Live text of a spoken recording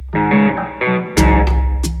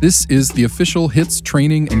This is the official HITS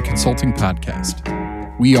Training and Consulting Podcast.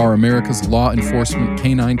 We are America's law enforcement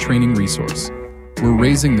canine training resource. We're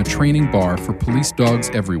raising the training bar for police dogs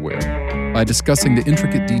everywhere by discussing the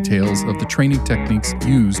intricate details of the training techniques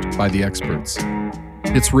used by the experts.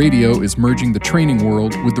 HITS Radio is merging the training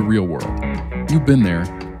world with the real world. You've been there.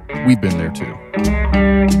 We've been there too.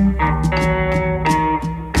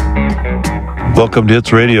 Welcome to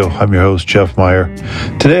HITS Radio. I'm your host, Jeff Meyer.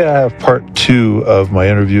 Today I have part 2 of my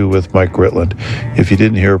interview with Mike Ritland. If you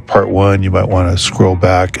didn't hear part 1, you might want to scroll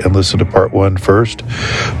back and listen to part 1 first.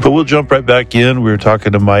 But we'll jump right back in. We were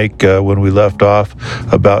talking to Mike when we left off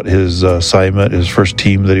about his assignment, his first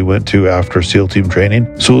team that he went to after SEAL team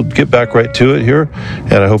training. So we'll get back right to it here,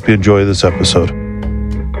 and I hope you enjoy this episode.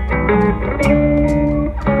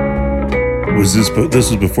 This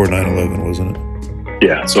was before 9/11, wasn't it?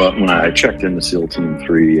 Yeah, so when I checked into SEAL Team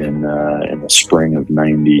 3 in the spring of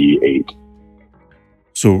 98.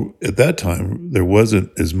 So at that time, there wasn't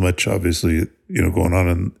as much, obviously, going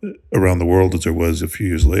on around the world as there was a few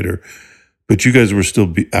years later. But you guys were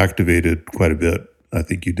still activated quite a bit. I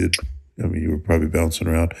think you did. I mean, you were probably bouncing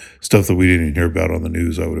around. Stuff that we didn't even hear about on the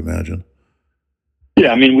news, I would imagine.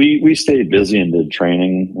 Yeah, I mean, we stayed busy and did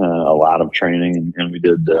training, a lot of training, and we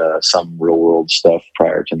did some real-world stuff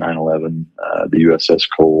prior to 9/11. The USS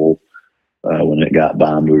Cole, when it got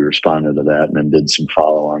bombed, we responded to that and then did some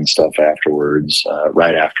follow-on stuff afterwards.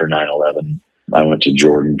 Right after 9/11, I went to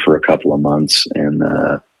Jordan for a couple of months and,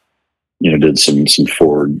 did some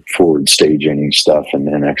forward staging stuff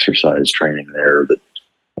and exercise training there that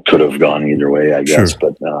could have gone either way, I guess.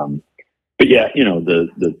 Sure. But yeah,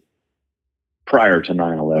 the prior to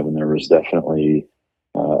 9/11, there was definitely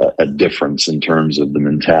a difference in terms of the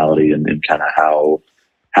mentality and kind of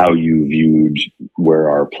how you viewed where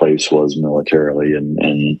our place was militarily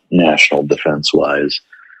and national defense wise.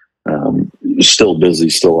 Still busy,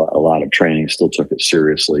 still a lot of training, still took it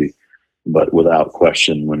seriously, but without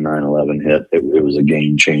question, when 9/11 hit, it was a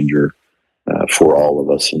game changer for all of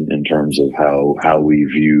us in terms of how we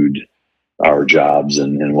viewed our jobs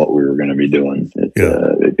and what we were going to be doing.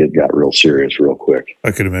 It got real serious real quick. I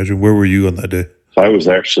can imagine. Where were you on that day? So I was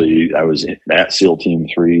at SEAL Team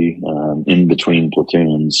 3, in between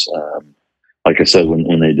platoons. Like I said,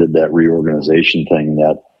 when they did that reorganization thing,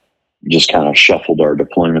 that just kind of shuffled our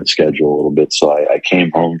deployment schedule a little bit. So I came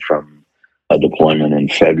home from a deployment in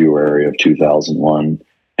February of 2001,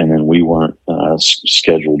 and then we weren't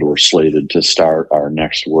scheduled or slated to start our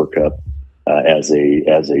next workup as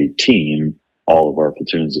a team, all of our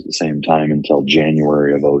platoons at the same time until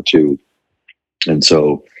January of 2002. And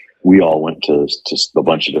so we all went to a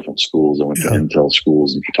bunch of different schools. I went to Intel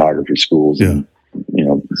schools and photography schools and,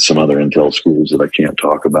 some other Intel schools that I can't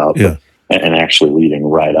talk about. Yeah. And actually leading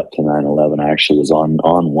right up to 9/11, I actually was on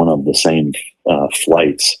one of the same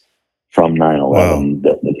flights from 9/11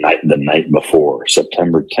 the night before.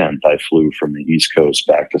 September 10th, I flew from the East Coast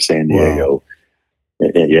back to San Diego. Wow.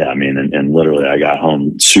 Yeah, I mean, and literally I got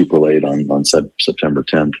home super late on September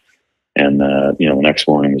 10th. And, the next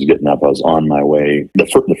morning I was getting up, I was on my way.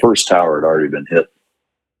 The first tower had already been hit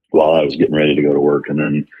while I was getting ready to go to work. And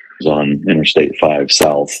then I was on Interstate 5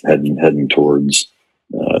 South heading towards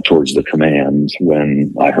the command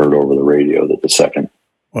when I heard over the radio that the second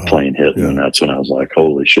plane hit. Yeah. And that's when I was like,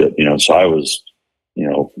 holy shit, so I was,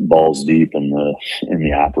 balls deep in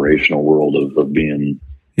the operational world of being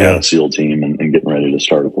a SEAL team and getting ready to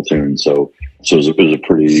start a platoon. So it was a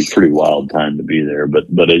pretty wild time to be there, but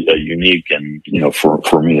a unique and,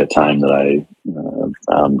 for me, a time that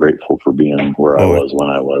I'm grateful for being where I was when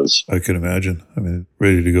I was. I can imagine. I mean,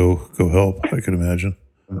 ready to go help. I can imagine.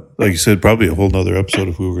 Like you said, probably a whole nother episode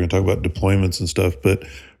if we were going to talk about deployments and stuff, but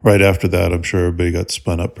right after that, I'm sure everybody got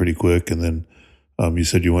spun up pretty quick. And then you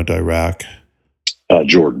said you went to Iraq.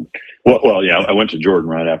 Jordan. Well, yeah, I went to Jordan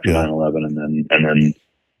right after 9/11 and then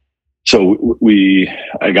so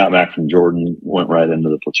I got back from Jordan, went right into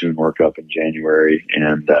the platoon workup in January.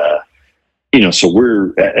 And, so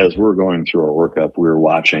as we're going through our workup, we're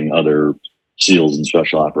watching other SEALs and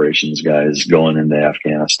special operations guys going into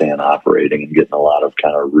Afghanistan, operating and getting a lot of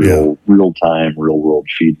kind of real time, real world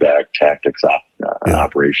feedback, tactics,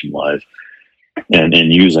 operation wise, and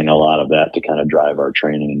using a lot of that to kind of drive our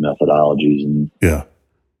training and methodologies.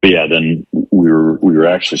 But yeah, then we were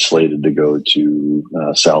actually slated to go to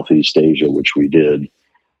Southeast Asia, which we did,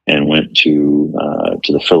 and went to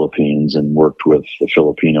the Philippines and worked with the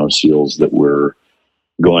Filipino SEALs that were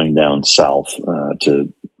going down south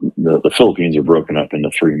to the Philippines are broken up into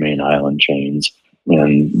 3 main island chains,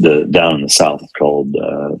 and down in the south it's called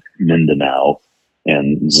Mindanao,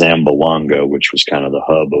 and Zamboanga, which was kind of the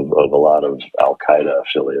hub of a lot of Al Qaeda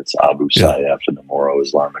affiliates. Abu Sayyaf and the Moro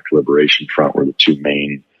Islamic Liberation Front were the two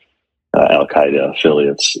main Al Qaeda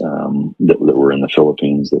affiliates that were in the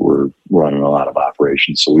Philippines that were running a lot of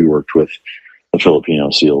operations. So we worked with the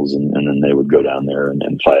Filipino SEALs, and then they would go down there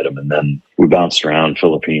and fight them. And then we bounced around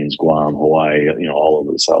Philippines, Guam, Hawaii, all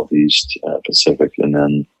over the Southeast Pacific, and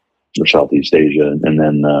then or Southeast Asia, and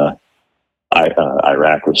then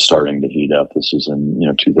Iraq was starting to heat up. This was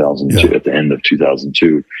in 2002, at the end of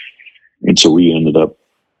 2002, and so we ended up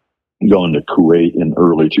going to Kuwait in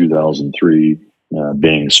early 2003,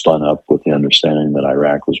 being spun up with the understanding that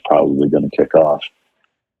Iraq was probably going to kick off,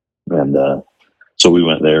 and so we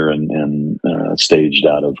went there and staged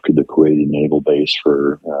out of the Kuwaiti naval base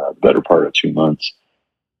for the better part of 2 months,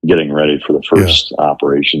 getting ready for the first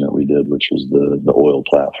operation that we did, which was the oil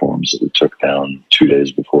platforms that we took down 2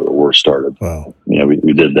 days before the war started. Wow.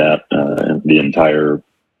 We did that. The entire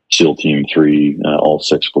SEAL Team 3, all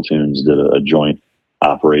 6 platoons did a joint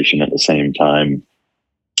operation at the same time,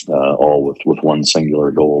 all with one singular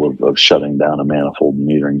goal of shutting down a manifold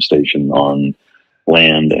metering station on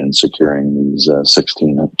land and securing these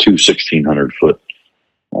 1,600-foot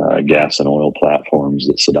gas and oil platforms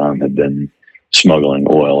that Saddam had been smuggling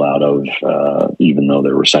oil out of, even though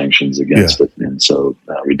there were sanctions against it. And so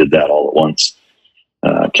we did that all at once.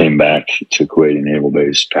 Came back to Kuwaiti Naval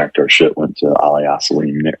Base, packed our shit, went to Ali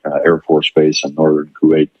Asalim Air Force Base in northern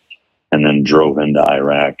Kuwait, and then drove into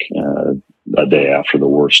Iraq a day after the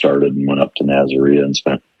war started and went up to Nasiriyah and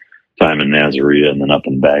spent time in Nasiriyah and then up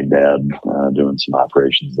in Baghdad doing some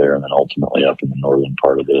operations there, and then ultimately up in the northern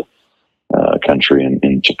part of the country and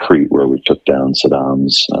in Tikrit, where we took down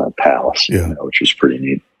Saddam's palace, which was pretty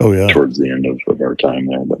neat. Oh yeah, towards the end of our time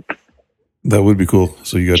there. But that would be cool.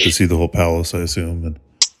 So you got to see the whole palace, I assume. And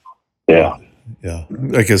yeah.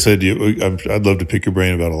 Like I said, I'd love to pick your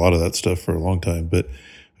brain about a lot of that stuff for a long time. But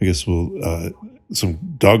I guess we'll some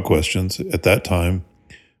dog questions. At that time,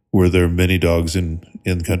 were there many dogs in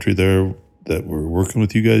the country there that were working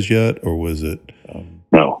with you guys yet, or was it?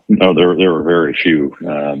 No, there were very few.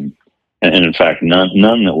 And in fact,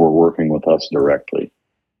 none that were working with us directly.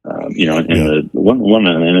 One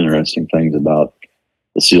of the interesting things about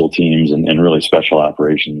the SEAL teams and really special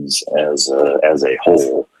operations as a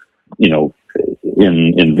whole,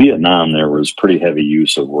 in Vietnam there was pretty heavy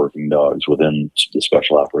use of working dogs within the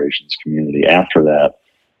special operations community. After that,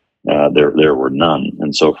 there were none,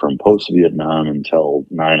 and so from post Vietnam until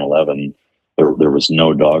 9/11. There was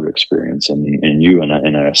no dog experience, and you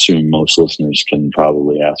and I assume most listeners can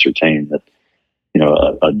probably ascertain that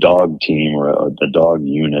a dog team or a dog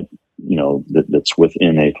unit that's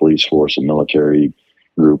within a police force, a military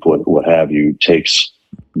group, what have you, takes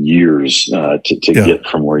years to get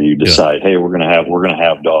from where you decide, hey, we're gonna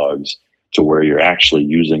have dogs, to where you're actually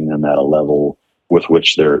using them at a level with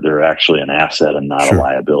which they're actually an asset and not a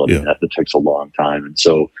liability. That takes a long time, and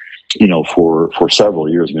so. For several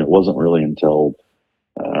years, it wasn't really until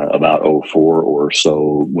about 2004 or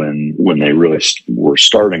so when they really were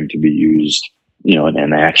starting to be used,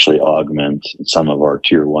 and actually augment some of our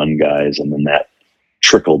tier 1 guys, and then that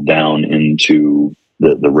trickled down into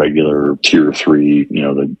the regular tier 3,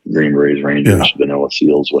 the Green Berets, Rangers, Vanilla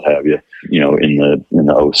SEALs, what have you, in the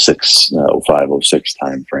 06, 05, 06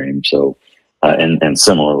 time frame. So. And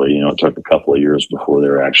similarly, it took a couple of years before they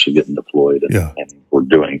were actually getting deployed and were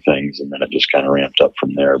doing things, and then it just kind of ramped up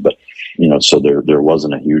from there. But so there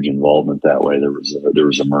wasn't a huge involvement that way. There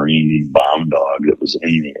was a Marine bomb dog that was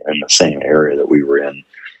in the same area that we were in.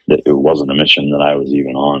 That it wasn't a mission that I was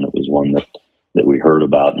even on. It was one that we heard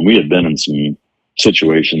about, and we had been in some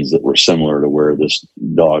situations that were similar to where this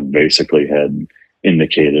dog basically had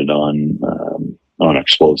indicated on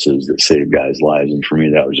explosives that saved guys' lives. And for me,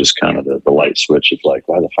 that was just kind of the light switch of like,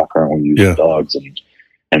 why the fuck aren't we using dogs?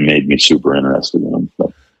 And made me super interested in them.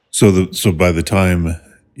 But. So by the time,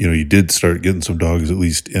 you did start getting some dogs at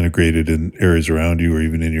least integrated in areas around you or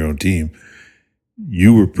even in your own team,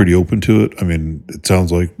 you were pretty open to it. I mean, it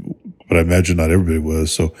sounds like, but I imagine not everybody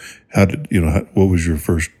was. So what was your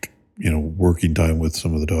first, working time with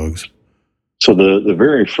some of the dogs? So the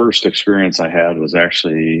very first experience I had was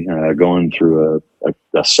actually going through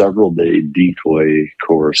a several-day decoy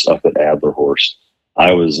course up at Adlerhorst.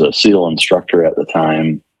 I was a SEAL instructor at the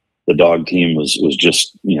time. The dog team was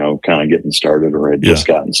just kind of getting started, or had just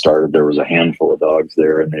gotten started. There was a handful of dogs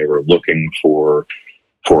there, and they were looking for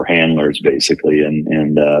handlers basically.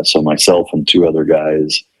 And so myself and 2 other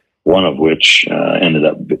guys, one of which ended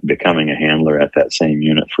up becoming a handler at that same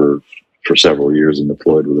unit for several years and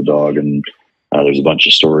deployed with a dog. And there's a bunch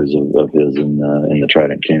of stories of his in the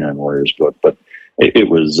Trident Canine Warriors book. But it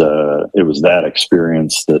was that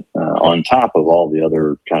experience that on top of all the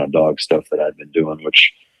other kind of dog stuff that I'd been doing,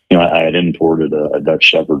 which I had imported a Dutch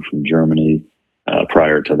Shepherd from Germany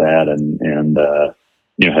prior to that, and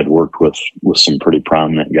had worked with some pretty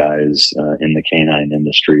prominent guys in the canine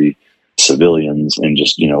industry, civilians, and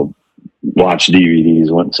just watched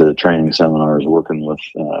DVDs, went to training seminars, working with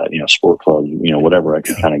sport clubs, whatever I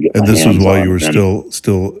could kind of get. And this was while you were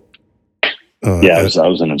still. I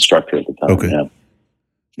was an instructor at the time. Okay.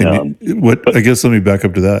 Yeah. I guess let me back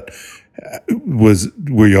up to that.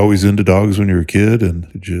 Were you always into dogs when you were a kid?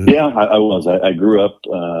 And did you? Yeah, I was. I grew up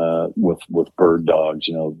with bird dogs.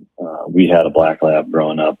 We had a black lab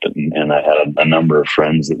growing up, and I had a number of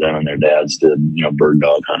friends that them and their dads did bird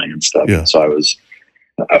dog hunting and stuff. Yeah. So I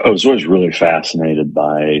was always really fascinated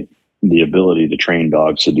by the ability to train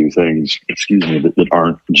dogs to do things, that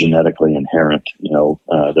aren't genetically inherent,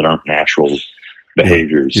 that aren't natural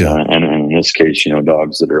behaviors. Yeah. And in this case,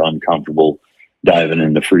 dogs that are uncomfortable diving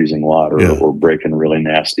into freezing water or breaking really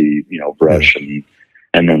nasty, brush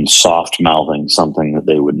and then soft mouthing something that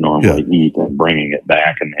they would normally eat and bringing it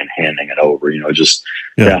back and handing it over,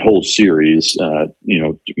 that whole series,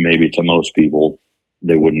 maybe to most people,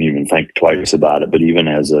 they wouldn't even think twice about it. But even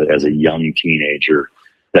as a young teenager,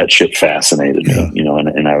 that shit fascinated me,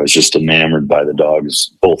 and I was just enamored by the dogs,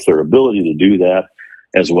 both their ability to do that,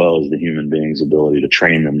 as well as the human being's ability to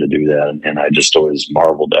train them to do that. And I just always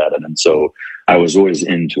marveled at it. And so I was always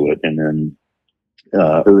into it. And then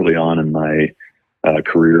early on in my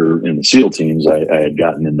career in the SEAL teams, I had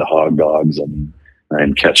gotten into hog dogs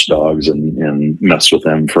and catch dogs and messed with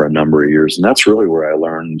them for a number of years. And that's really where I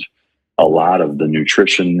learned a lot of the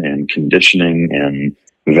nutrition and conditioning and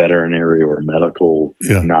veterinary or medical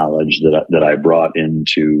knowledge that I brought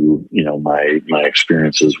into, my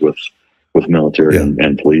experiences with military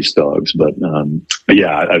and police dogs. But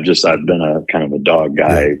yeah, I've been a kind of a dog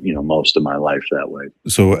guy, most of my life that way.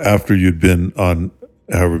 So after you'd been on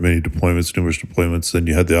however many numerous deployments, then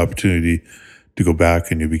you had the opportunity to go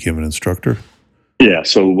back and you became an instructor? Yeah.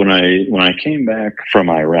 So when I came back from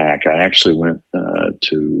Iraq, I actually went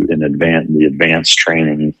to the advanced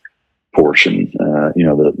training portion.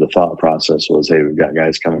 The thought process was, hey, we've got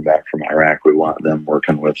guys coming back from Iraq. We want them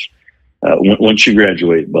working with. Once you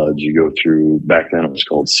graduate BUD/S, you go through. Back then, it was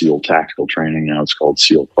called SEAL Tactical Training. Now it's called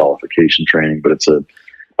SEAL Qualification Training. But it's about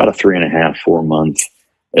a 3.5-4 month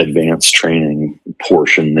advanced training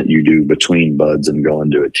portion that you do between BUD/S and go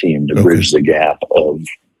into a team to bridge the gap of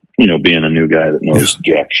being a new guy that knows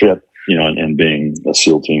jack shit, and being a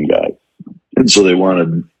SEAL team guy. And so they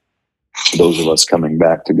wanted those of us coming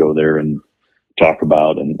back to go there and talk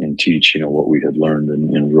about and teach, what we had learned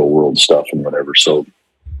in real world stuff and whatever. So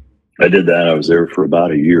I did that. I was there for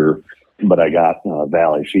about a year, but I got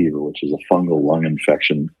valley fever, which is a fungal lung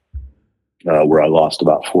infection where I lost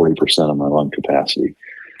about 40% of my lung capacity.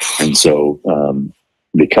 And so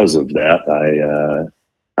because of that,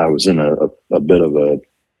 I was in a bit of a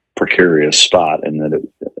precarious spot, and that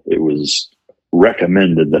it was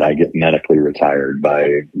recommended that I get medically retired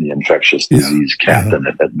by the infectious disease captain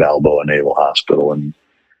at Balboa Naval Hospital. And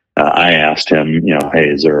I asked him, hey,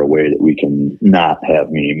 is there a way that we can not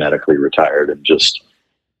have me medically retired and just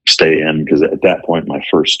stay in? Because at that point, my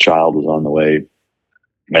first child was on the way.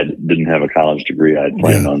 I didn't have a college degree. I had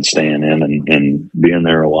planned on staying in and being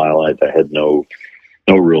there a while. I had no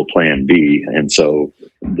real plan B. And so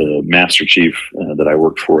the Master Chief that I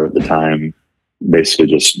worked for at the time basically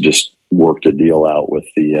just worked a deal out with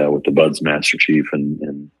the BUD/S Master Chief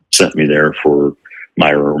and sent me there for my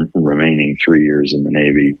remaining 3 years in the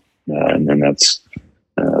Navy. And then that's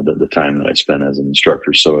the time that I spent as an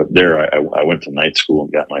instructor. So there I went to night school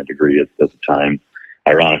and got my degree at the time,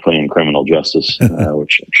 ironically in criminal justice,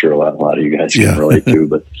 which I'm sure a lot of you guys can relate to.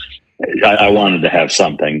 But I wanted to have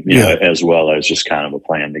something, as well as just kind of a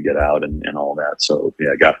plan to get out and all that. So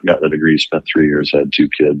got the degree, spent 3 years, had 2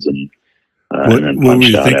 kids, and then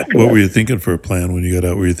punched out after that. What were you thinking for a plan when you got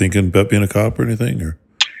out? Were you thinking about being a cop or anything? Or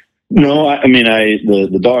no,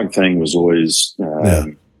 the dog thing was always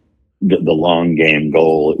the long game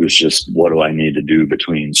goal. It was just, what do I need to do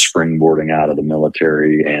between springboarding out of the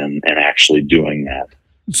military and actually doing that?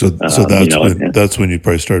 So that's when you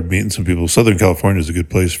probably started meeting some people. Southern California is a good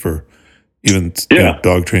place for even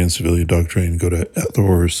dog train, civilian dog train, go to At the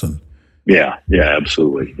Horse and yeah,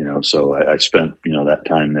 absolutely. So I spent that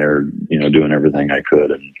time there, doing everything I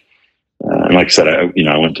could, and like I said, I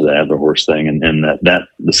went to the At the Horse thing, and that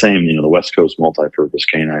the same, the West Coast Multipurpose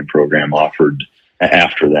Canine Program offered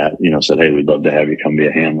after that, said, hey, we'd love to have you come be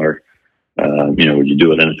a handler. Would you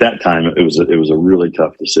do it? And at that time, it was a really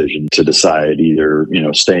tough decision to decide either,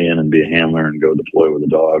 stay in and be a handler and go deploy with a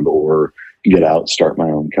dog, or get out, start my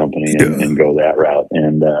own company, and go that route.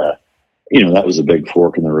 And that was a big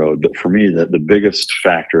fork in the road. But for me, the biggest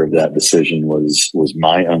factor of that decision was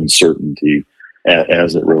my uncertainty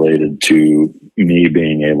as it related to me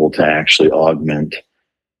being able to actually augment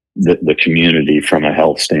the community from a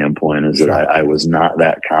health standpoint. Is that I was not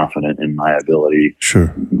that confident in my ability.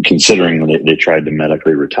 Sure. Considering when they tried to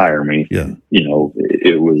medically retire me,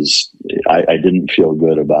 it was, I didn't feel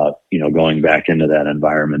good about, going back into that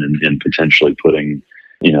environment and potentially putting,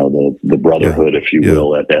 the brotherhood, if you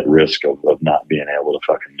will, at risk of not being able to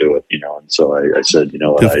fucking do it, And so I said,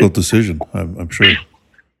 difficult decision, I'm sure.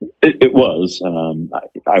 It was.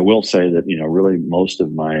 I will say that, really most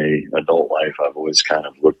of my adult life, I've always kind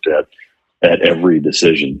of looked at every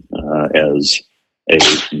decision as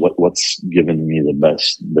what's given me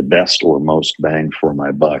the best or most bang for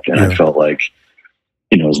my buck. And I felt like,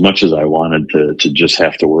 as much as I wanted to just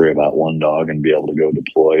have to worry about one dog and be able to go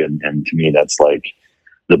deploy, and to me, that's like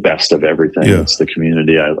the best of everything. Yeah. It's the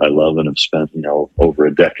community I love and have spent, over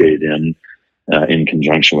a decade in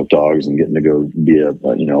conjunction with dogs, and getting to go be a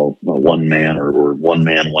one man or one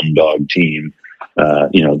man, one dog team. To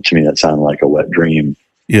me, that sounded like a wet dream.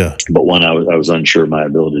 Yeah. But one, I was unsure of my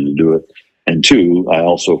ability to do it. And two, I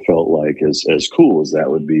also felt like as cool as that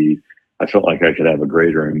would be, I felt like I could have a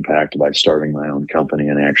greater impact by starting my own company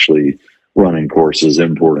and actually running courses,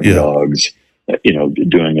 importing dogs,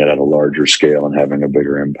 doing it at a larger scale and having a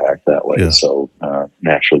bigger impact that way. Yeah. So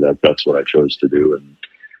naturally that's what I chose to do. And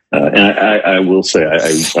I will say,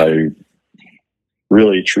 I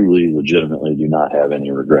really, truly, legitimately do not have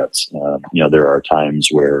any regrets. There are times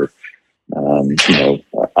where,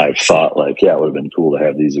 I've thought like, it would have been cool to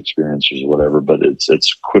have these experiences or whatever, but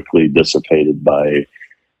it's quickly dissipated by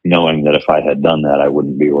knowing that if I had done that, I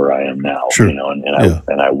wouldn't be where I am now. Sure.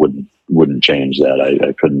 I wouldn't change that.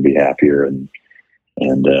 I couldn't be happier, and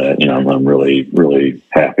I'm really, really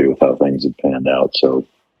happy with how things have panned out. So.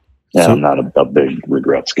 Yeah, I'm not a big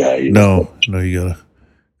regrets guy either. No, you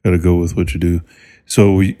gotta go with what you do.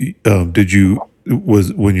 So,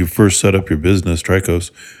 when you first set up your business,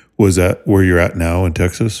 Tricos, was that where you're at now in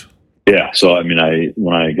Texas? Yeah. So, when I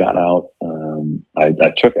got out, I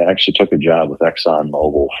actually took a job with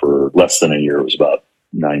ExxonMobil for less than a year. It was about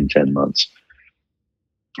 9-10 months,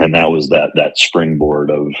 and that was that springboard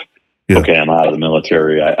of, okay, I'm out of the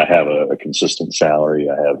military. I have a consistent salary.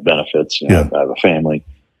 I have benefits. I have a family.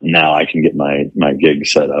 Now I can get my gig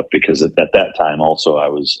set up, because at that time also I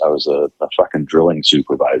was a fucking drilling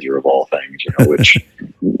supervisor of all things, which,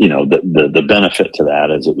 the benefit to that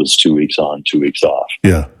is it was 2 weeks on, 2 weeks off.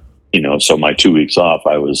 Yeah. So my 2 weeks off,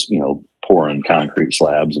 I was, pouring concrete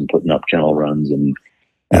slabs and putting up kennel runs and,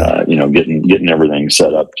 getting everything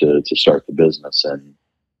set up to start the business.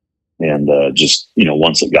 And just,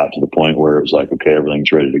 once it got to the point where it was like, okay,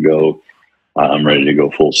 everything's ready to go, I'm ready to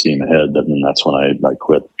go full steam ahead. And that's when I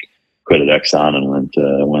quit at Exxon and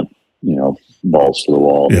went, balls to the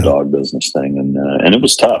wall, the dog business thing. And it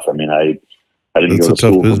was tough. I didn't go to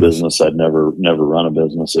school for business. I'd never run a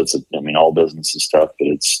business. All business is tough, but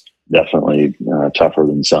it's definitely tougher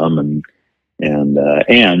than some. And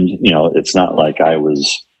it's not like I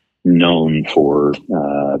was known for,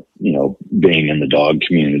 being in the dog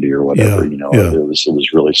community or whatever. It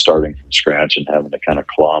was really starting from scratch and having to kind of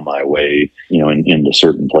claw my way, into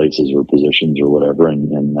certain places or positions or whatever.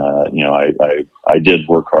 And I did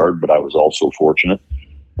work hard, but I was also fortunate,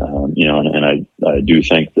 and I do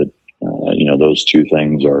think that, those two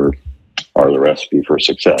things are the recipe for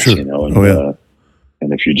success, Sure.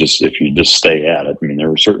 And if you just stay at it, there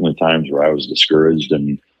were certainly times where I was discouraged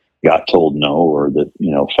and got told no, or that,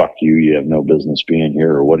 fuck you have no business being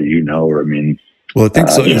here, or what do you know? Or, well, I think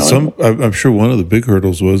so. I'm sure one of the big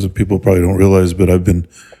hurdles was, that people probably don't realize, but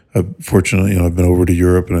fortunately, I've been over to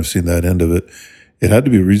Europe and I've seen that end of it. It had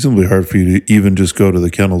to be reasonably hard for you to even just go to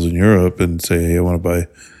the kennels in Europe and say, hey, I want to buy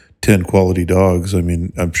 10 quality dogs. I'm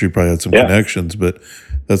sure you probably had some connections, but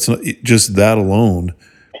that's not just that alone.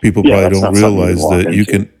 People probably don't realize that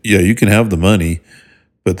you can have the money,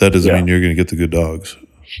 but that doesn't mean you're going to get the good dogs.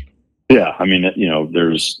 Yeah,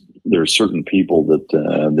 there's certain people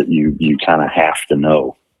that you kind of have to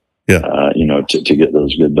know, to get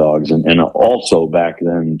those good dogs, and also back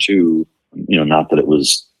then too, not that it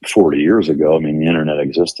was 40 years ago. The internet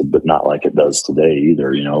existed, but not like it does today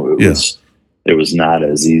either. It was not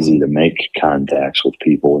as easy to make contacts with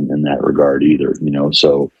people in that regard either.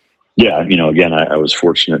 So again, I was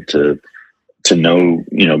fortunate to know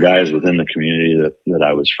guys within the community that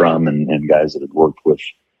I was from, and guys that had worked with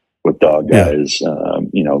dog guys,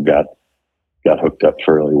 got hooked up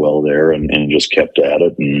fairly well there, and just kept at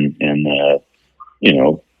it, and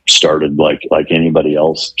started like anybody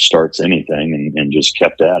else starts anything, and just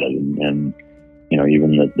kept at it. And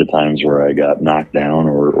even the times where I got knocked down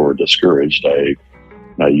or discouraged, I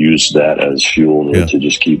used that as fuel to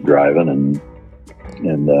just keep driving, and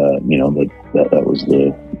that was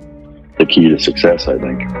the key to success, I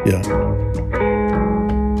think. Yeah.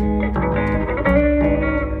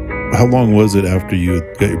 How long was it after you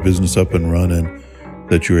got your business up and running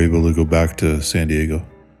that you were able to go back to San Diego?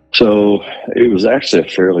 So it was actually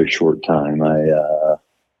a fairly short time. Let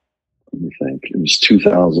me think. It was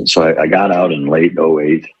 2000. So I got out in late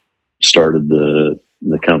 08, started the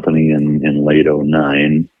company in late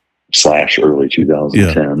 09 / early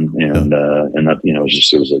 2010. And that,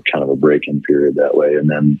 it was a kind of a break-in period that way. And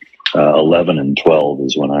then 11 and 12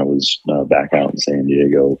 is when I was back out in San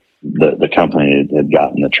Diego. The company had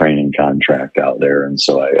gotten the training contract out there. And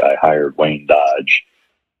so I hired Wayne Dodge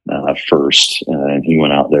first, and he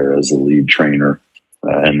went out there as the lead trainer.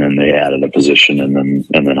 And then they added a position, and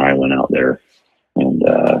then I went out there.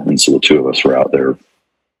 And so the two of us were out there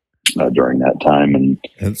during that time.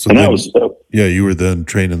 And so that was you were then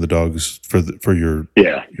training the dogs for your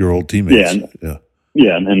old teammates.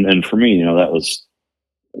 And for me, that was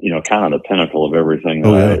kind of the pinnacle of everything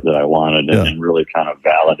that I wanted, and really kind of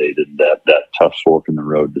validated that tough fork in the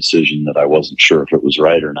road decision that I wasn't sure if it was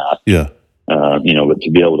right or not. But to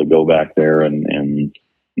be able to go back there and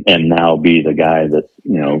now be the guy that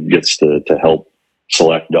gets to help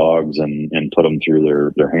select dogs and put them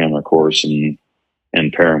through their handler course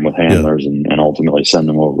and pair them with handlers and ultimately send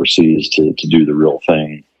them overseas to do the real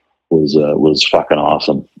thing was fucking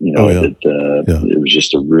awesome. It was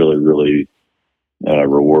just a really, really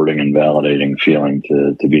rewarding and validating feeling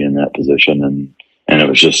to be in that position. And it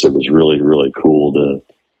was really, really cool to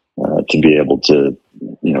be able to,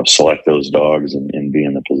 select those dogs and be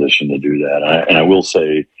in the position to do that. And I will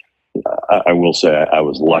say I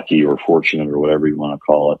was lucky or fortunate or whatever you want to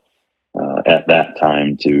call it at that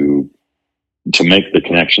time to make the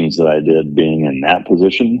connections that I did being in that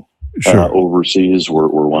position overseas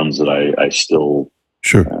were ones that I still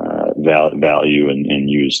value and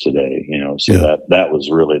use today. That was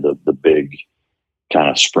really the big kind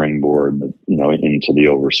of springboard, into the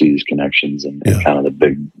overseas connections and kind of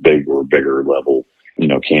the big or bigger level,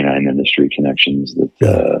 canine industry connections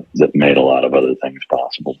that made a lot of other things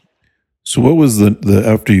possible. So what was the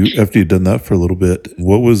after you'd done that for a little bit,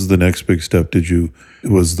 what was the next big step?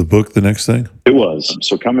 Was the book the next thing? It was.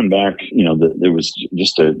 So coming back, there was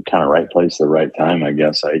just a kind of right place at the right time, I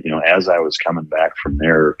guess. As I was coming back from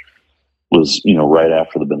there was, right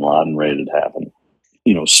after the Bin Laden raid had happened.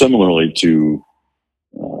 Similarly to,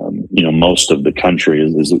 most of the country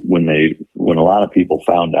is when a lot of people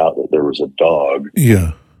found out that there was a dog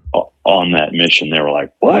on that mission, they were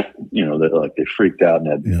like, what? They freaked out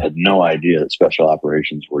and had no idea that special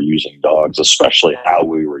operations were using dogs, especially how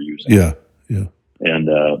we were using them.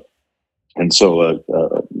 And so,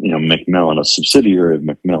 Macmillan, a subsidiary of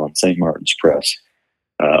Macmillan, St. Martin's Press,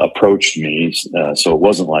 approached me. So it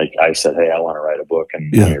wasn't like I said, hey, I want to write a book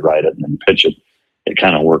and let me write it and then pitch it. It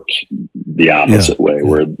kind of worked the opposite way,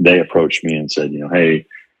 where they approached me and said, hey,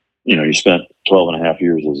 you spent 12 and a half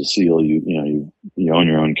years as a SEAL, you own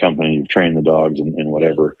your own company, you've trained the dogs and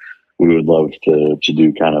whatever. We would love to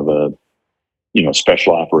do kind of a,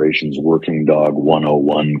 special operations working dog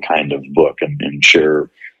 101 kind of book and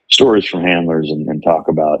share stories from handlers and talk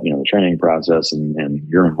about, the training process and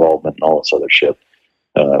your involvement and all this other shit,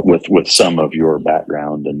 with some of your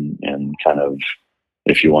background and kind of,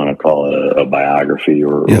 if you want to call it a biography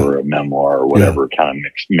or a memoir or whatever, kind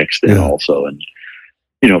of mixed in also. And,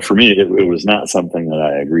 for me, it was not something that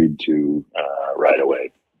I agreed to right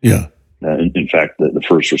away. In fact, the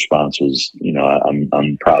first response was,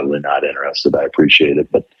 I'm probably not interested. I appreciate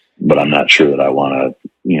it, but I'm not sure that I want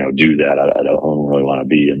to, do that. I don't really want to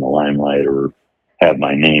be in the limelight or have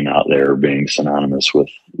my name out there being synonymous with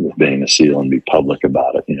being a SEAL and be public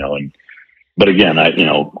about it, but again,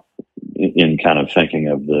 in kind of thinking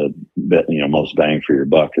of the most bang for your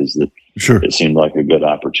buck is that it seemed like a good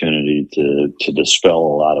opportunity to dispel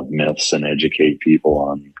a lot of myths and educate people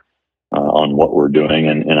on what we're doing.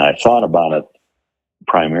 And I thought about it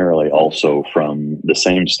primarily also from the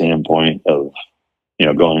same standpoint of,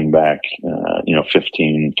 going back,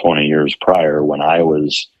 15, 20 years prior when I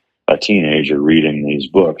was a teenager reading these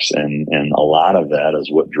books. And a lot of that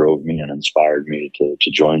is what drove me and inspired me to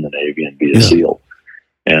join the Navy and be a SEAL.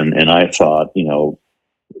 And I thought,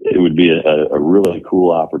 it would be a really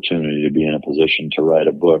cool opportunity to be in a position to write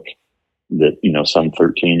a book that, some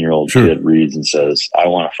 13-year-old kid reads and says, I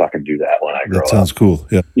want to fucking do that when I grow up. That sounds cool.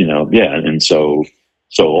 Yeah. And so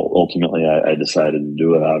ultimately I decided to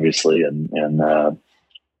do it, obviously. And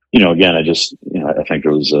again, I think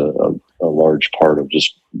it was a large part of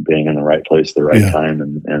just being in the right place at the right time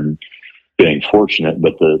and being fortunate.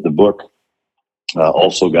 But the book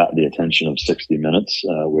also got the attention of 60 Minutes,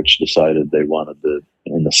 which decided they wanted to,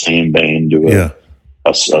 in the same vein, do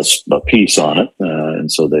a piece on it.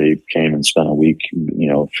 And so they came and spent a week,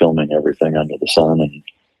 filming everything under the sun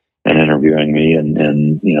and interviewing me. And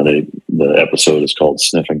the episode is called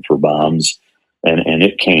Sniffing for Bombs. And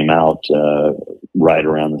it came out right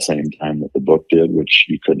around the same time that the book did, which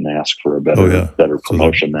you couldn't ask for a better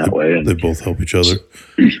promotion that way. And they both help each other.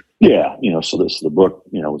 Yeah, so the book,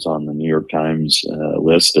 was on the New York Times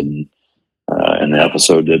list, and the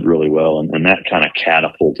episode did really well, and that kind of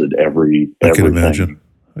catapulted everything. I can imagine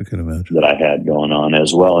that I had going on,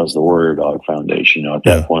 as well as the Warrior Dog Foundation. At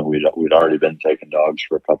that point, we'd already been taking dogs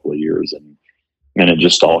for a couple of years, and it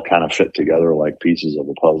just all kind of fit together like pieces of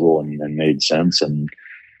a puzzle and made sense. And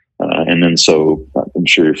then, so I'm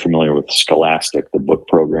sure you're familiar with Scholastic, the book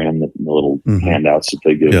program, the little handouts that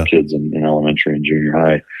they give kids in elementary and junior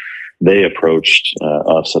high. They approached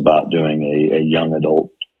us about doing a young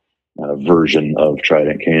adult version of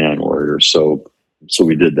Trident Canine Warriors. So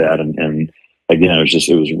we did that. And again, it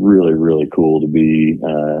was really, really cool to be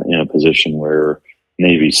in a position where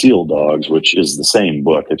Navy SEAL dogs, which is the same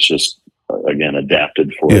book, it's just, again,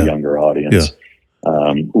 adapted for a younger audience,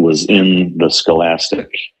 was in the Scholastic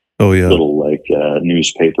little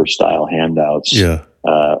newspaper style handouts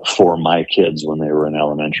for my kids when they were in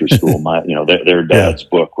elementary school. Their dad's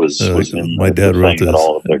book was in my dad wrote this.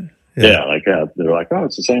 All of their, they're like, oh,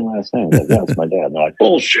 it's the same last name. Like, it's my dad. And they're like,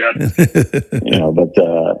 bullshit.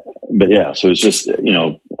 But yeah, so it's just,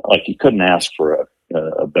 like you couldn't ask for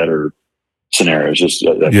a better scenario. It's just,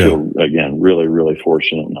 I feel, again, really, really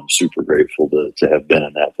fortunate, and I'm super grateful to have been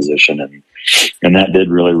in that position. And that did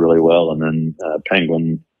really, really well. And then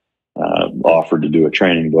Penguin offered to do a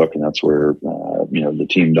training book, and that's where the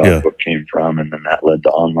Team Dog book came from. And then that led to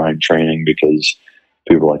online training, because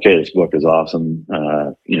people were like, hey, this book is awesome.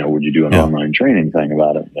 Would you do an online training thing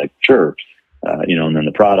about it? Like, sure. And then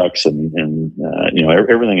the products and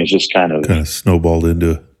everything is just kind of snowballed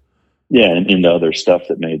into and into other stuff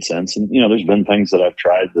that made sense. And there's been things that I've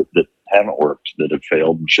tried that haven't worked, that have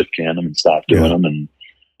failed, and shit canned them and stopped doing them, and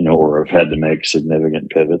or have had to make significant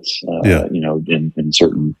pivots in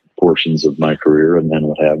certain portions of my career, and then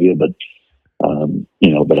what have you. But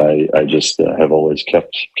I just have always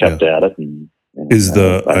kept at it. And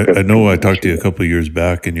I know I talked to you a couple of years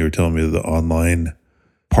back, and you were telling me the online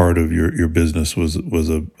part of your business was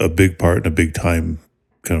a big part and a big time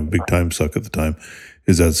suck at the time.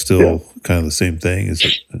 Is that still kind of the same thing? Is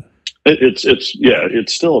it?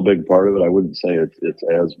 It's still a big part of it. I wouldn't say it's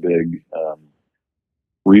as big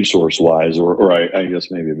resource wise, or I guess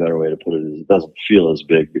maybe a better way to put it is it doesn't feel as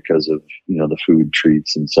big because of the food,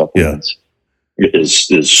 treats, and supplements. It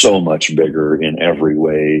is so much bigger in every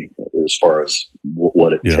way as far as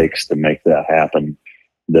what it takes to make that happen.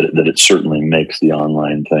 That it certainly makes the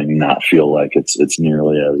online thing not feel like it's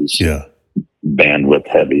nearly as bandwidth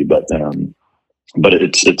heavy, but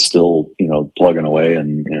it's still plugging away,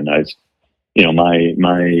 and I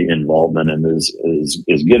my involvement in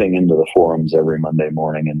is getting into the forums every Monday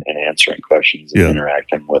morning and answering questions and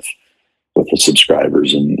interacting with the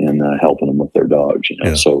subscribers and helping them with their dogs.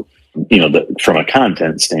 So from a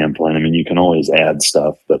content standpoint, I mean, you can always add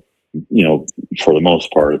stuff, but for the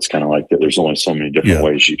most part, it's kind of like that. There's only so many different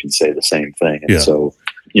ways you can say the same thing. And so,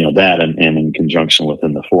 that and in conjunction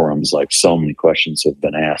within the forums, like so many questions have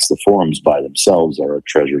been asked. The forums by themselves are a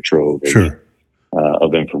treasure trove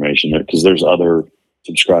of information there, because there's other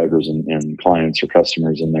subscribers and clients or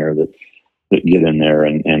customers in there that get in there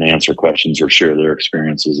and answer questions or share their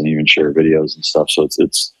experiences and even share videos and stuff. So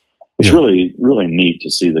it's really, really neat to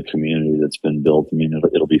see the community that's been built. I mean,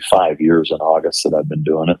 it'll be 5 years in August that I've been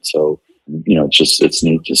doing it. So, it's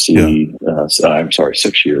neat to see,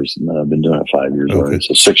 6 years. I've been doing it 5 years already.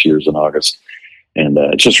 So 6 years in August. And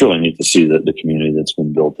it's just really neat to see the community that's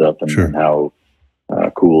been built up and how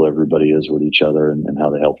cool everybody is with each other and how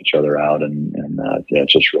they help each other out. And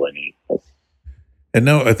it's just really neat. And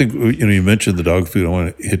now I think, you mentioned the dog food. I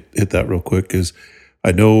want to hit that real quick, because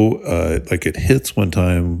I know, like at HITS one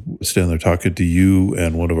time, standing there talking to you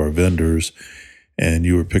and one of our vendors, and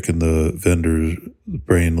you were picking the vendor's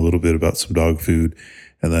brain a little bit about some dog food.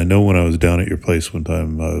 And I know when I was down at your place one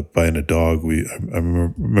time buying a dog, I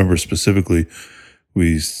remember specifically,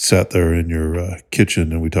 we sat there in your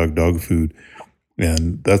kitchen and we talked dog food.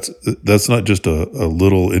 And that's not just a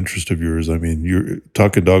little interest of yours. I mean, you're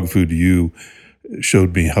talking dog food to you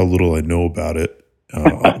showed me how little I know about it.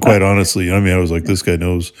 Quite honestly, I mean, I was like, this guy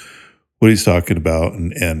knows what he's talking about.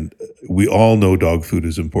 And we all know dog food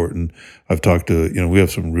is important. I've talked to, we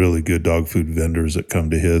have some really good dog food vendors that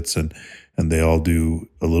come to HITS, and they all do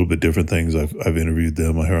a little bit different things. I've interviewed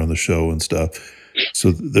them here on the show and stuff.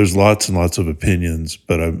 So there's lots and lots of opinions,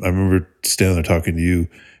 but I remember standing there talking to you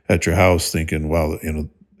at your house thinking, wow,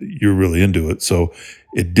 you're really into it. So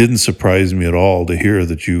it didn't surprise me at all to hear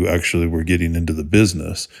that you actually were getting into the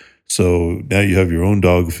business. So now you have your own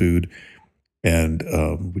dog food, and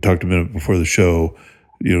we talked a minute before the show.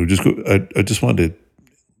 I just wanted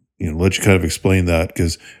to, let you kind of explain that,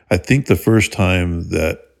 because I think the first time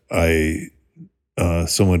that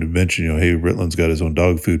someone had mentioned, hey, Ritland's got his own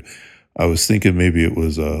dog food, I was thinking maybe it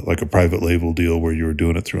was like a private label deal where you were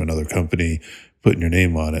doing it through another company, putting your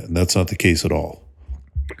name on it, and that's not the case at all.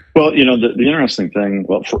 Well, the interesting thing.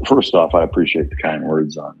 Well, first off, I appreciate the kind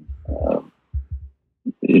words on,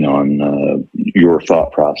 your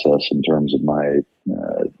thought process in terms of my,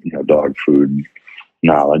 dog food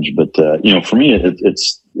knowledge. But for me,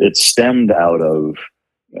 it's stemmed out of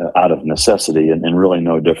necessity, and really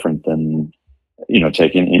no different than,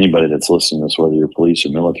 taking anybody that's listening to this, whether you're police or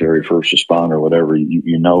military, first responder, whatever.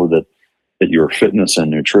 You know that your fitness and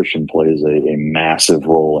nutrition plays a massive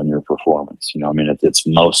role in your performance. It's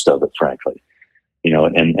most of it, frankly.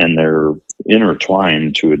 And they're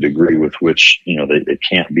intertwined to a degree with which, they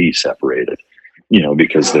can't be separated,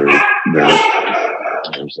 because there's a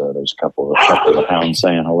couple of hounds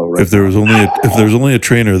saying hello. Right if there's only a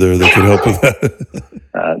trainer there that could help with that.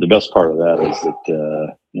 The best part of that is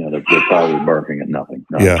that, they're probably barking at nothing.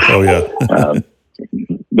 No. Yeah. Oh yeah.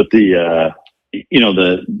 But the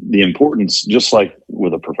importance, just like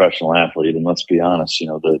with a professional athlete, and let's be honest,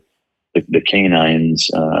 the canines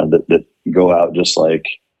that go out, just like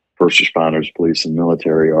first responders, police, and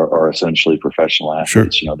military, are essentially professional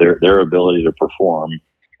athletes. Sure. Their ability to perform,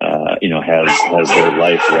 has their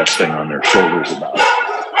life resting on their shoulders about it.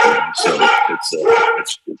 So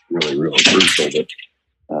it's really, really crucial that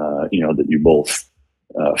that you both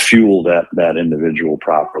fuel that individual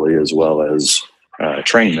properly, as well as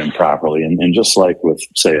train them properly. And just like with,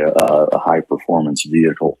 say, a high performance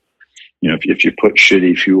vehicle, if you put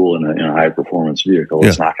shitty fuel in a high performance vehicle,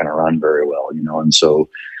 it's not going to run very well, And so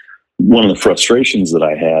one of the frustrations that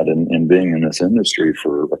I had in being in this industry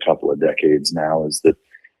for a couple of decades now is that,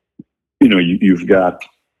 you've got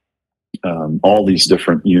all these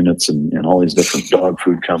different units and all these different dog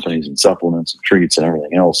food companies and supplements and treats and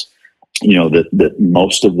everything else, that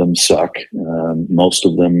most of them suck. Most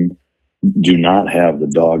of them do not have the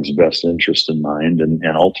dog's best interest in mind. And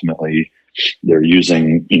ultimately they're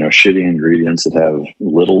using, shitty ingredients that have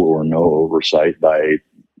little or no oversight by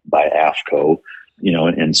AAFCO,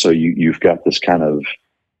 and so you've got this kind of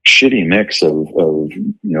shitty mix of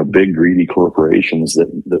big greedy corporations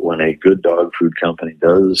that when a good dog food company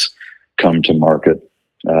does come to market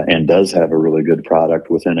and does have a really good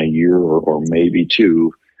product, within a year or maybe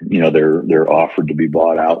two, they're offered to be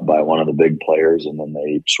bought out by one of the big players, and then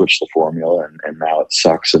they switch the formula, and now it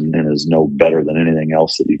sucks and is no better than anything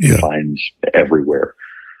else that you can find everywhere.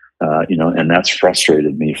 And that's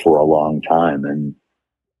frustrated me for a long time. And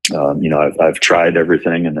I've tried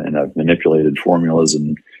everything, and I've manipulated formulas,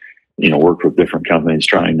 and worked with different companies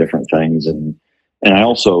trying different things, and I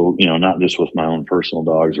also, not just with my own personal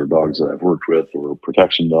dogs or dogs that I've worked with, or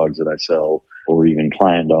protection dogs that I sell, or even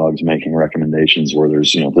client dogs, making recommendations where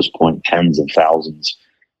there's, at this point, tens of thousands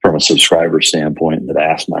from a subscriber standpoint that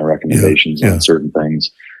ask my recommendations on certain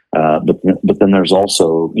things. But then there's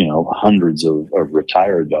also, hundreds of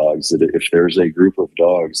retired dogs that if there's a group of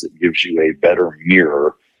dogs that gives you a better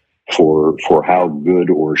mirror for how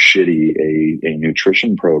good or shitty a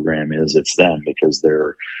nutrition program is, it's them, because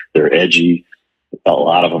they're edgy. A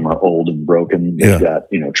lot of them are old and broken. They've got,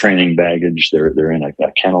 training baggage. They're in a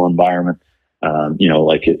kennel environment.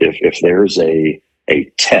 Like if there's a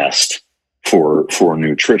test for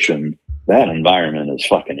nutrition, that environment is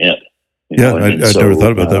fucking it. I never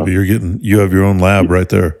thought about that, but you have your own lab right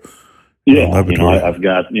there. Yeah, I've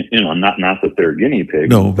got, not that they're guinea pigs.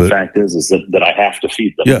 No, but the fact is that I have to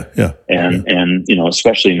feed them. And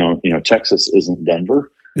especially, Texas isn't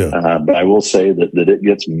Denver. But I will say that it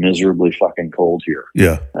gets miserably fucking cold here.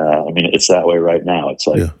 It's that way right now. It's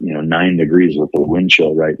like 9 degrees with the wind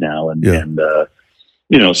chill right now, and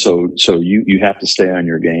so you have to stay on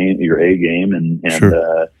your game, your A game, and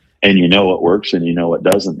what works and what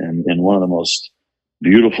doesn't. And one of the most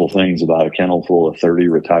beautiful things about a kennel full of 30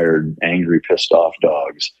 retired, angry, pissed off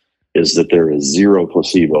dogs is that there is zero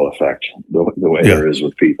placebo effect the way there is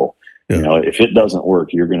with people. If it doesn't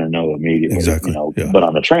work, you're going to know immediately. Exactly. But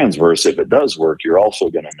on the transverse, if it does work, you're also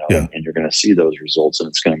going to know, and you're going to see those results, and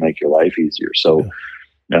it's going to make your life easier. So,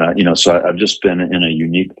 So I've just been in a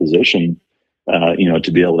unique position,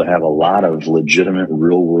 to be able to have a lot of legitimate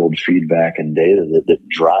real world feedback and data that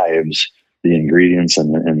drives the ingredients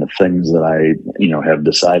and the things that I, have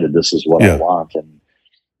decided this is what I want.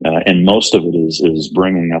 And most of it is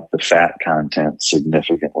bringing up the fat content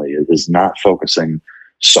significantly. It is not focusing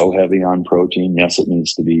so heavy on protein. Yes, it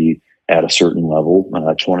needs to be at a certain level.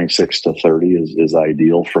 26 to 30 is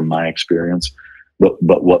ideal from my experience. But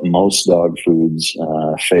what most dog foods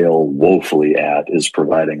fail woefully at is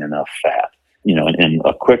providing enough fat. And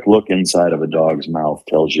a quick look inside of a dog's mouth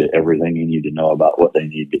tells you everything you need to know about what they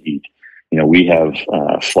need to eat. We have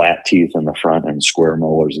flat teeth in the front and square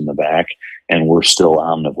molars in the back, and we're still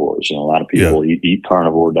omnivores. A lot of people eat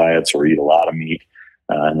carnivore diets or eat a lot of meat,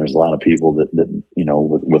 and there's a lot of people that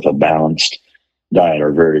with a balanced diet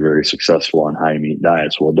are very, very successful on high meat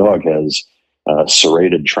diets. Well, a dog has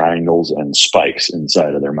serrated triangles and spikes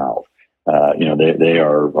inside of their mouth. They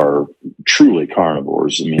are truly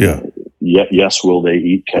carnivores. Yes, will they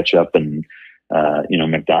eat ketchup and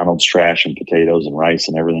McDonald's trash and potatoes and rice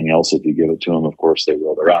and everything else if you give it to them? Of course they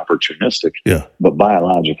will. They're opportunistic. Yeah. But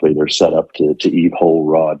biologically, they're set up to eat whole,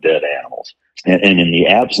 raw, dead animals. And in the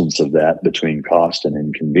absence of that, between cost and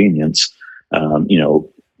inconvenience,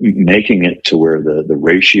 making it to where the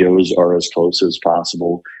ratios are as close as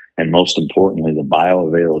possible, and most importantly, the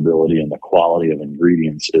bioavailability and the quality of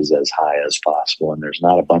ingredients is as high as possible. And there's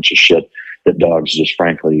not a bunch of shit that dogs just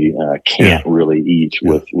frankly can't really eat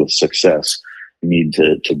with success. Need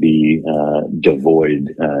to be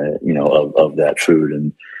devoid, of that food,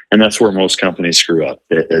 and that's where most companies screw up.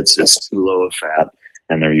 It's too low of fat,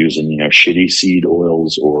 and they're using shitty seed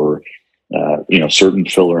oils or certain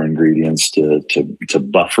filler ingredients to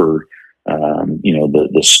buffer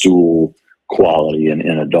the stool quality in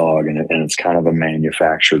a dog, and it's kind of a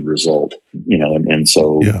manufactured result, and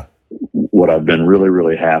so what I've been really,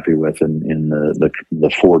 really happy with in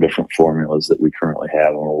the 4 different formulas that we currently have,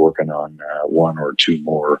 and we're working on 1 or 2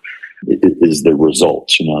 more, is the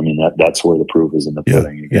results. That's where the proof is in the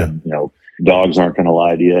pudding. Again, dogs aren't going to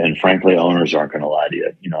lie to you, and frankly, owners aren't going to lie to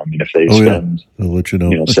you. If they spend, they'll let you know,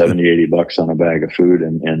 $70-$80 on a bag of food,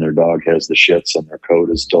 and their dog has the shits, and their coat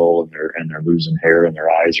is dull, and they're losing hair, and their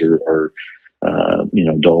eyes are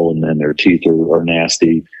dull, and then their teeth are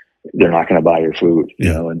nasty, they're not going to buy your food.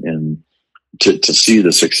 And to see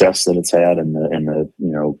the success that it's had, and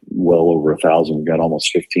the well over 1,000, we've got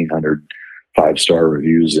almost 1,500 5-star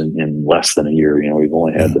reviews in less than a year. We've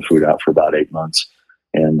only had the food out for about 8 months.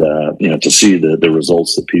 And, to see the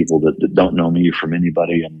results that people that don't know me from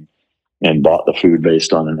anybody and bought the food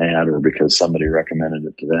based on an ad or because somebody recommended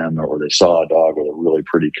it to them, or they saw a dog with a really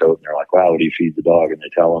pretty coat and they're like, wow, what do you feed the dog? And they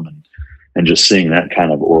tell them, and just seeing that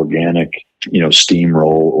kind of organic, steamroll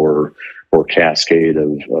or cascade of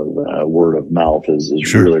word of mouth is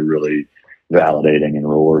really, really validating and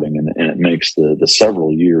rewarding. And it makes the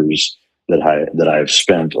several years that I've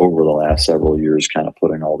spent over the last several years kind of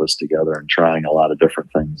putting all this together and trying a lot of different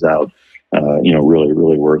things out, really,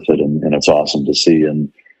 really worth it. And it's awesome to see. And,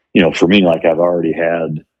 for me, like I've already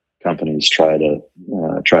had companies try to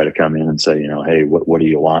come in and say, hey, what do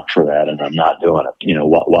you want for that? And I'm not doing it.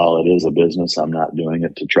 While it is a business, I'm not doing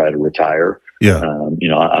it to try to retire.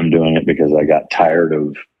 I'm doing it because I got tired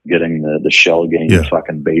of getting the shell game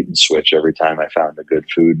fucking bait and switch every time I found a good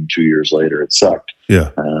food, and 2 years later it sucked.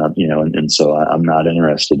 And so I'm not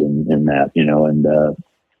interested in that,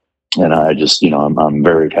 and I just, I'm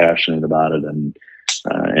very passionate about it, and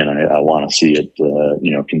I want to see it,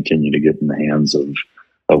 continue to get in the hands of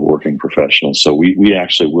working professionals. So we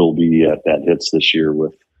actually will be at HITS this year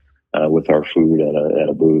with our food at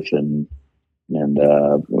a booth, and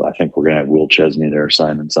I think we're going to have Will Chesney there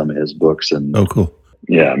signing some of his books. And oh, cool.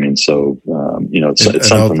 Yeah, it's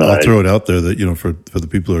something I'll throw it out there that, for the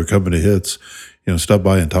people who are coming to HITS, stop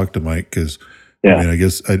by and talk to Mike, because I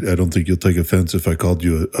guess I don't think you'll take offense if I called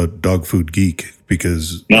you a dog food geek,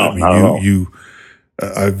 because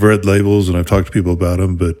I've read labels and I've talked to people about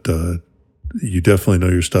them, but you definitely know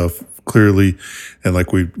your stuff clearly. And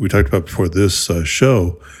like we talked about before this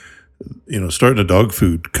show, starting a dog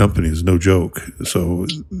food company is no joke. So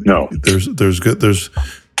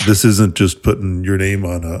this isn't just putting your name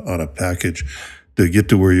on a package. To get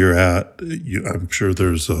to where you're at, I'm sure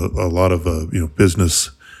there's a lot of business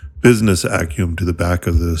acumen to the back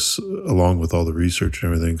of this, along with all the research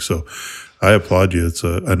and everything. So I applaud you.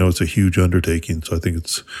 I know it's a huge undertaking, so I think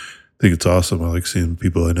it's awesome. I like seeing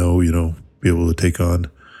people I know, be able to take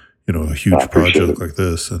on, a huge project like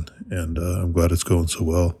this, and I'm glad it's going so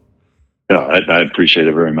well. Yeah, I appreciate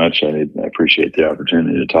it very much. I appreciate the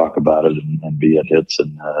opportunity to talk about it and be at HITS.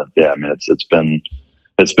 And it's been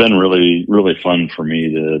it's been really, really fun for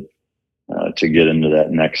me to get into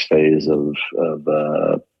that next phase of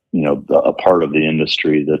a part of the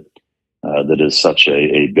industry that is such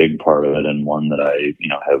a big part of it, and one that I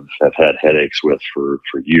have had headaches with for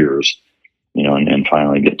years, and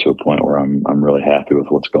finally get to a point where I'm really happy with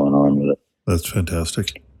what's going on with it. That's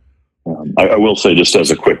fantastic. I will say, just as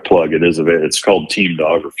a quick plug, it's called Team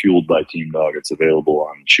Dog, or Fueled by Team Dog. It's available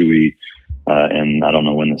on Chewy, and I don't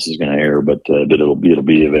know when this is going to air, but it'll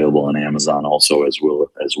be available on Amazon also, as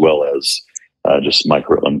well as just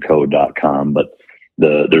MikeRitlandCo.com. But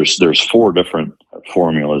there's 4 different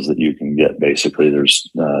formulas that you can get. Basically, there's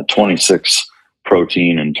 26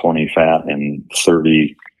 protein and 20 fat, and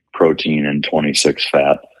 30 protein and 26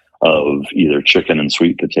 fat of either chicken and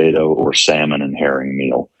sweet potato or salmon and herring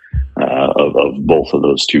meal, of both of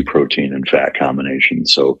those 2 protein and fat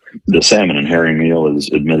combinations. So the salmon and herring meal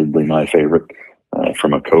is admittedly my favorite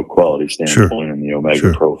from a coat quality standpoint, and the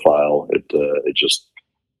omega profile. It just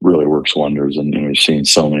really works wonders, and we've seen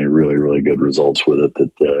so many really, really good results with it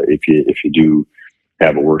that if you do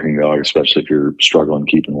have a working dog, especially if you're struggling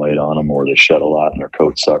keeping weight on them, or they shed a lot and their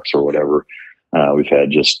coat sucks or whatever, we've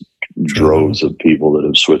had just droves of people that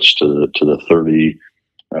have switched to the 30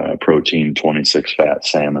 protein, 26 fat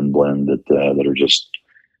salmon blend that are just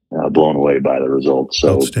blown away by the results.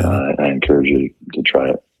 So I encourage you to try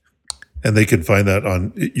it. And they can find that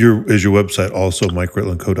on your website also,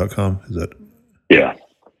 MikeRitlandCo.com. Is that? Yeah.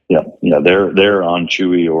 They're on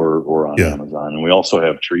Chewy or on Amazon, and we also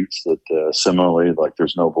have treats that similarly, like,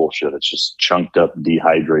 there's no bullshit. It's just chunked up,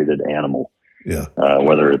 dehydrated animal. Yeah.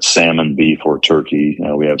 Whether it's salmon, beef, or turkey,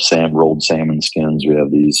 we have rolled salmon skins. We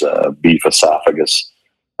have these beef esophagus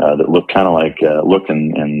that look kind of like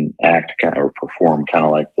and act or perform kind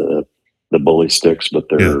of like the bully sticks, but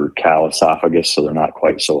they're cow esophagus, so they're not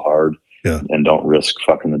quite so hard, and don't risk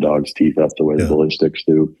fucking the dog's teeth up the way the bully sticks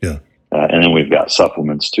do. Yeah. And then we've got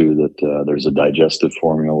supplements too. That there's a digestive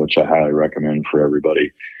formula, which I highly recommend for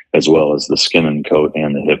everybody, as well as the skin and coat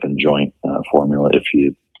and the hip and joint formula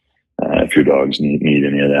if your dogs need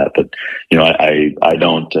any of that. But I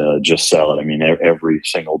don't just sell it. I mean, every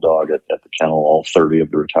single dog at the kennel, all 30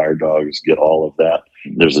 of the retired dogs get all of that.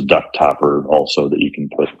 There's a duck topper also that you can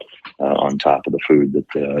put on top of the food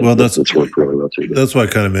that's worked really well too. That's why I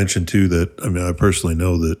kind of mentioned too that, I mean, I personally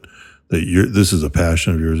know that this is a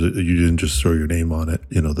passion of yours. That you didn't just throw your name on it.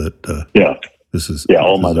 This is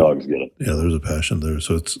all my dogs get it. Yeah, there's a passion there.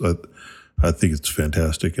 So I think it's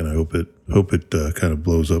fantastic, and I hope it kind of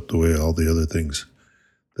blows up the way all the other things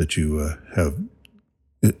that you have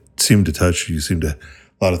seem to touch. A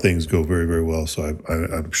lot of things go very, very well. So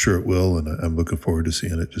I'm sure it will, and I'm looking forward to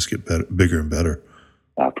seeing it just get bigger and better.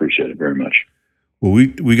 I appreciate it very much. Well,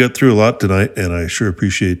 we got through a lot tonight, and I sure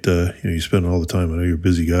appreciate you spending all the time. I know you're a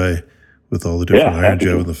busy guy with all the different irons you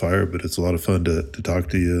have in the fire, but it's a lot of fun to talk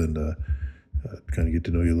to you and kind of get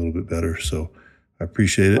to know you a little bit better. So I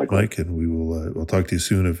appreciate it, Mike, and we'll talk to you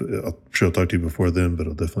soon. I'm sure I'll talk to you before then, but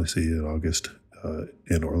I'll definitely see you in August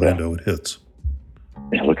in Orlando at HITS.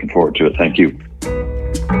 Yeah, looking forward to it. Thank you.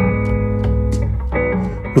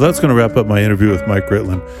 Well, that's going to wrap up my interview with Mike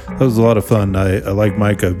Ritland. That was a lot of fun. I like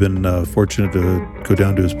Mike. I've been fortunate to go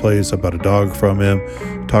down to his place. I bought a dog from him,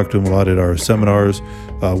 talked to him a lot at our seminars.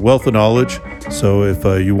 Wealth of knowledge. So if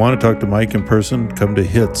you want to talk to Mike in person, come to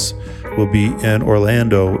HITS. We'll be in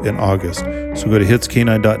Orlando in August. So go to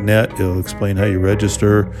hitscanine.net. It'll explain how you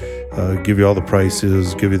register, give you all the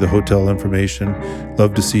prices, give you the hotel information.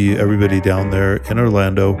 Love to see everybody down there in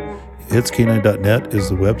Orlando. hitscanine.net is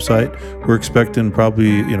the website. We're expecting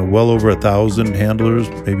probably, well over 1,000 handlers,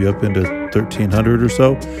 maybe up into 1,300 or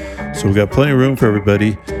so. So we've got plenty of room for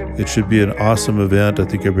everybody. It should be an awesome event. I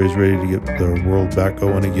think everybody's ready to get the world back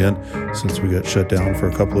going again since we got shut down for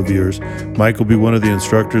a couple of years. Mike will be one of the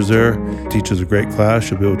instructors there. Teaches a great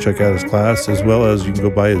class. You'll be able to check out his class, as well as you can go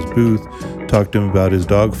by his booth, talk to him about his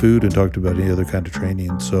dog food, and talk to him about any other kind of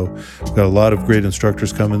training. So we've got a lot of great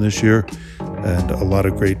instructors coming this year and a lot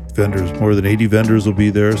of great vendors. More than 80 vendors will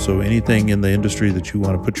be there. So anything in the industry that you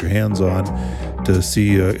want to put your hands on to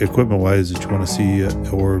see equipment-wise that you want to see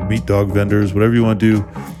or meet dog vendors, whatever you want to do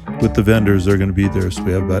with the vendors, they're going to be there. So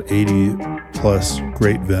we have about 80 plus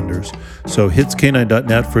great vendors. So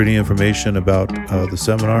hitscanine.net for any information about the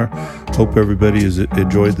seminar. Hope everybody has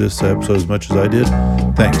enjoyed this episode as much as I did.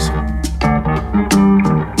 Thanks.